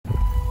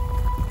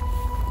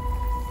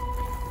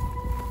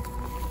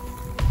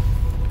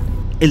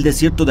El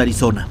desierto de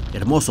Arizona,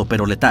 hermoso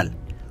pero letal.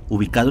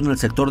 Ubicado en el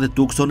sector de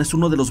Tucson, es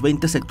uno de los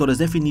 20 sectores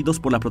definidos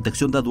por la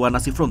Protección de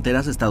Aduanas y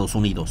Fronteras de Estados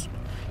Unidos.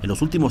 En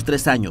los últimos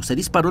 3 años se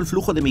disparó el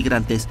flujo de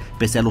migrantes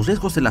pese a los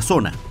riesgos en la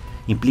zona.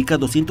 Implica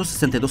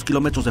 262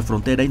 kilómetros de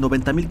frontera y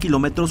 90.000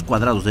 kilómetros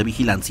cuadrados de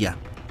vigilancia.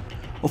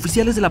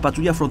 Oficiales de la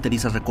Patrulla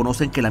Fronteriza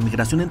reconocen que la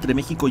migración entre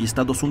México y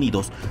Estados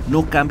Unidos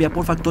no cambia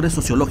por factores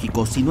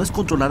sociológicos, sino es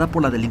controlada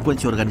por la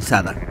delincuencia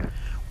organizada.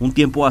 Un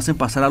tiempo hacen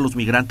pasar a los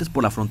migrantes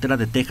por la frontera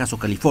de Texas o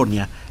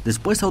California,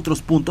 después a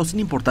otros puntos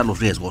sin importar los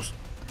riesgos.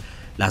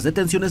 Las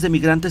detenciones de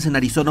migrantes en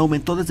Arizona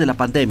aumentó desde la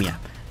pandemia.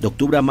 De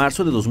octubre a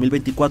marzo de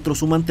 2024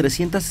 suman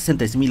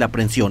 366.000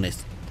 aprehensiones.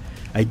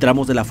 Hay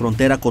tramos de la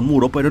frontera con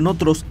muro, pero en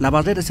otros la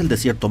barrera es el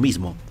desierto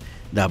mismo.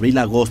 De abril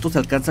a agosto se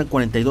alcanzan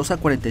 42 a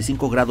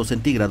 45 grados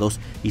centígrados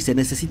y se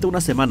necesita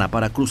una semana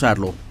para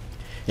cruzarlo.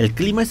 El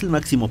clima es el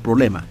máximo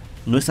problema.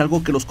 No es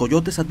algo que los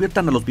coyotes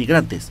adviertan a los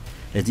migrantes.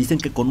 Les dicen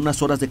que con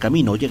unas horas de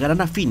camino llegarán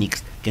a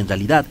Phoenix, que en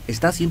realidad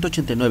está a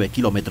 189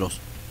 kilómetros.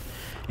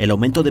 El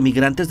aumento de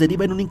migrantes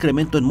deriva en un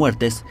incremento en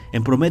muertes,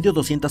 en promedio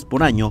 200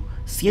 por año,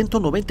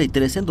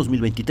 193 en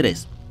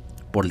 2023.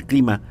 Por el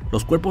clima,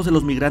 los cuerpos de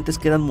los migrantes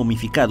quedan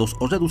momificados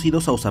o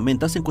reducidos a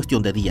osamentas en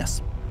cuestión de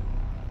días.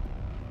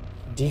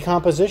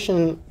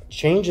 Decomposition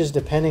changes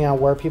depending on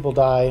where people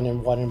die and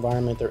in what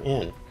environment they're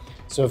in.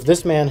 So if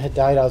this man had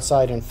died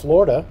outside in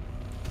Florida,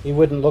 he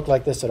wouldn't look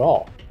like this at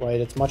all, right?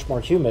 It's much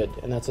more humid,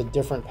 and that's a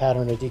different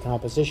pattern of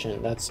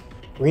decomposition. That's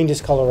green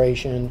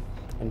discoloration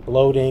and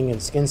bloating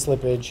and skin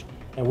slippage,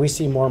 and we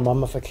see more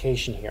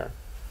mummification here.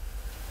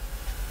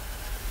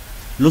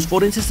 Los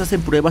forenses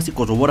hacen pruebas y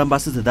corroboran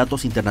bases de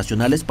datos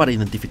internacionales para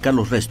identificar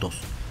los restos.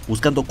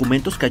 Buscan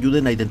documentos que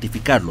ayuden a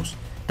identificarlos.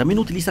 También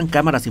utilizan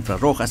cámaras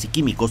infrarrojas y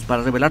químicos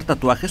para revelar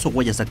tatuajes o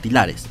huellas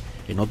dactilares.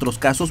 En otros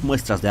casos,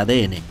 muestras de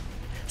ADN.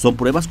 Son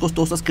pruebas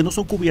costosas que no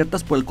son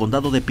cubiertas por el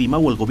condado de Pima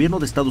o el gobierno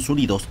de Estados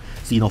Unidos,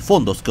 sino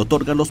fondos que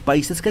otorgan los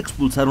países que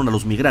expulsaron a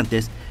los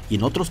migrantes y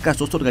en otros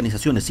casos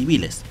organizaciones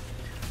civiles.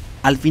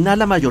 Al final,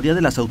 la mayoría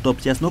de las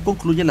autopsias no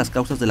concluyen las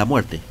causas de la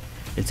muerte.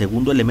 El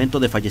segundo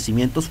elemento de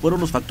fallecimientos fueron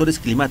los factores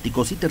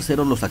climáticos y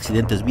tercero los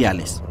accidentes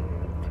viales.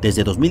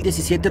 Desde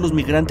 2017 los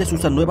migrantes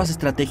usan nuevas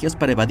estrategias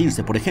para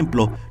evadirse. Por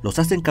ejemplo, los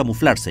hacen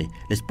camuflarse,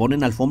 les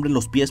ponen alfombra en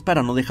los pies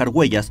para no dejar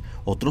huellas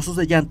o trozos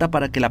de llanta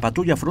para que la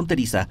patrulla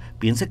fronteriza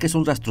piense que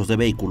son rastros de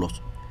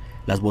vehículos.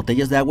 Las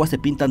botellas de agua se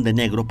pintan de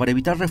negro para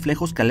evitar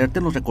reflejos que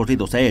alerten los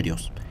recorridos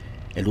aéreos.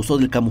 El uso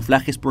del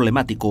camuflaje es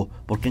problemático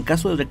porque en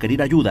caso de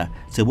requerir ayuda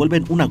se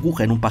vuelven una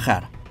aguja en un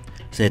pajar.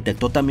 Se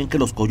detectó también que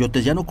los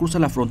coyotes ya no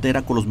cruzan la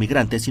frontera con los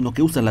migrantes, sino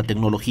que usan la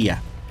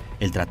tecnología.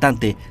 El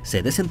tratante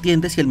se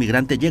desentiende si el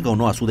migrante llega o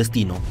no a su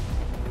destino.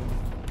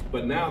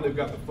 But now they've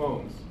got the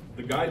phones.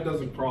 The guide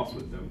doesn't cross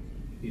with them.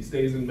 He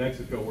stays in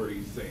Mexico where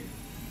he's safe.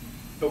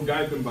 They'll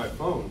guide them by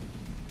phone.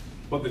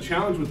 But the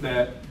challenge with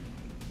that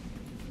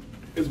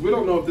is we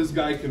don't know if this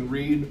guy can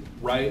read,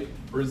 write,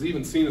 or has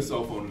even seen a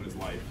cell phone in his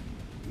life.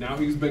 Now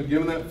he's been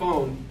given that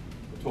phone,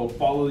 told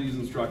follow these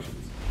instructions.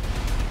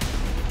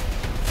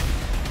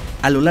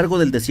 A lo largo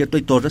del desierto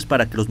hay torres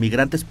para que los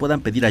migrantes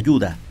puedan pedir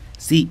ayuda.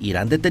 Sí,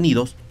 irán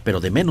detenidos,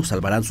 pero de menos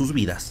salvarán sus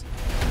vidas.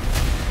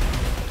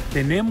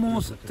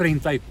 Tenemos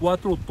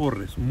 34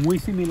 torres muy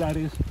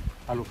similares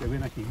a lo que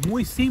ven aquí.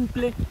 Muy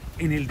simple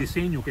en el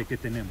diseño que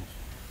tenemos.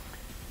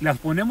 Las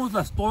ponemos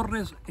las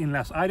torres en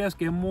las áreas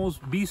que hemos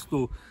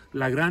visto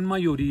la gran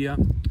mayoría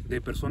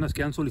de personas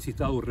que han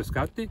solicitado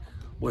rescate,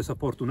 o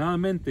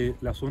desafortunadamente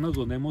las zonas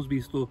donde hemos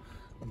visto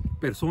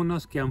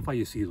personas que han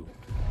fallecido.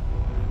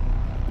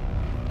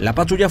 La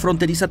patrulla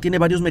fronteriza tiene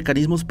varios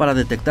mecanismos para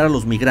detectar a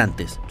los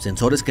migrantes,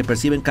 sensores que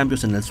perciben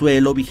cambios en el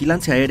suelo,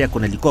 vigilancia aérea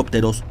con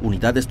helicópteros,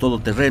 unidades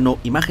todoterreno,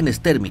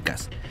 imágenes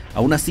térmicas.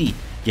 Aún así,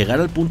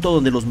 llegar al punto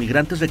donde los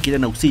migrantes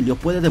requieren auxilio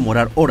puede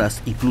demorar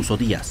horas, incluso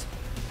días.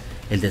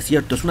 El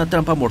desierto es una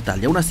trampa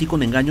mortal y aún así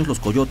con engaños los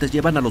coyotes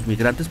llevan a los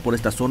migrantes por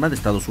esta zona de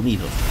Estados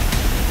Unidos.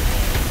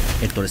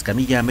 Héctor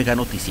Escamilla, Mega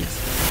Noticias.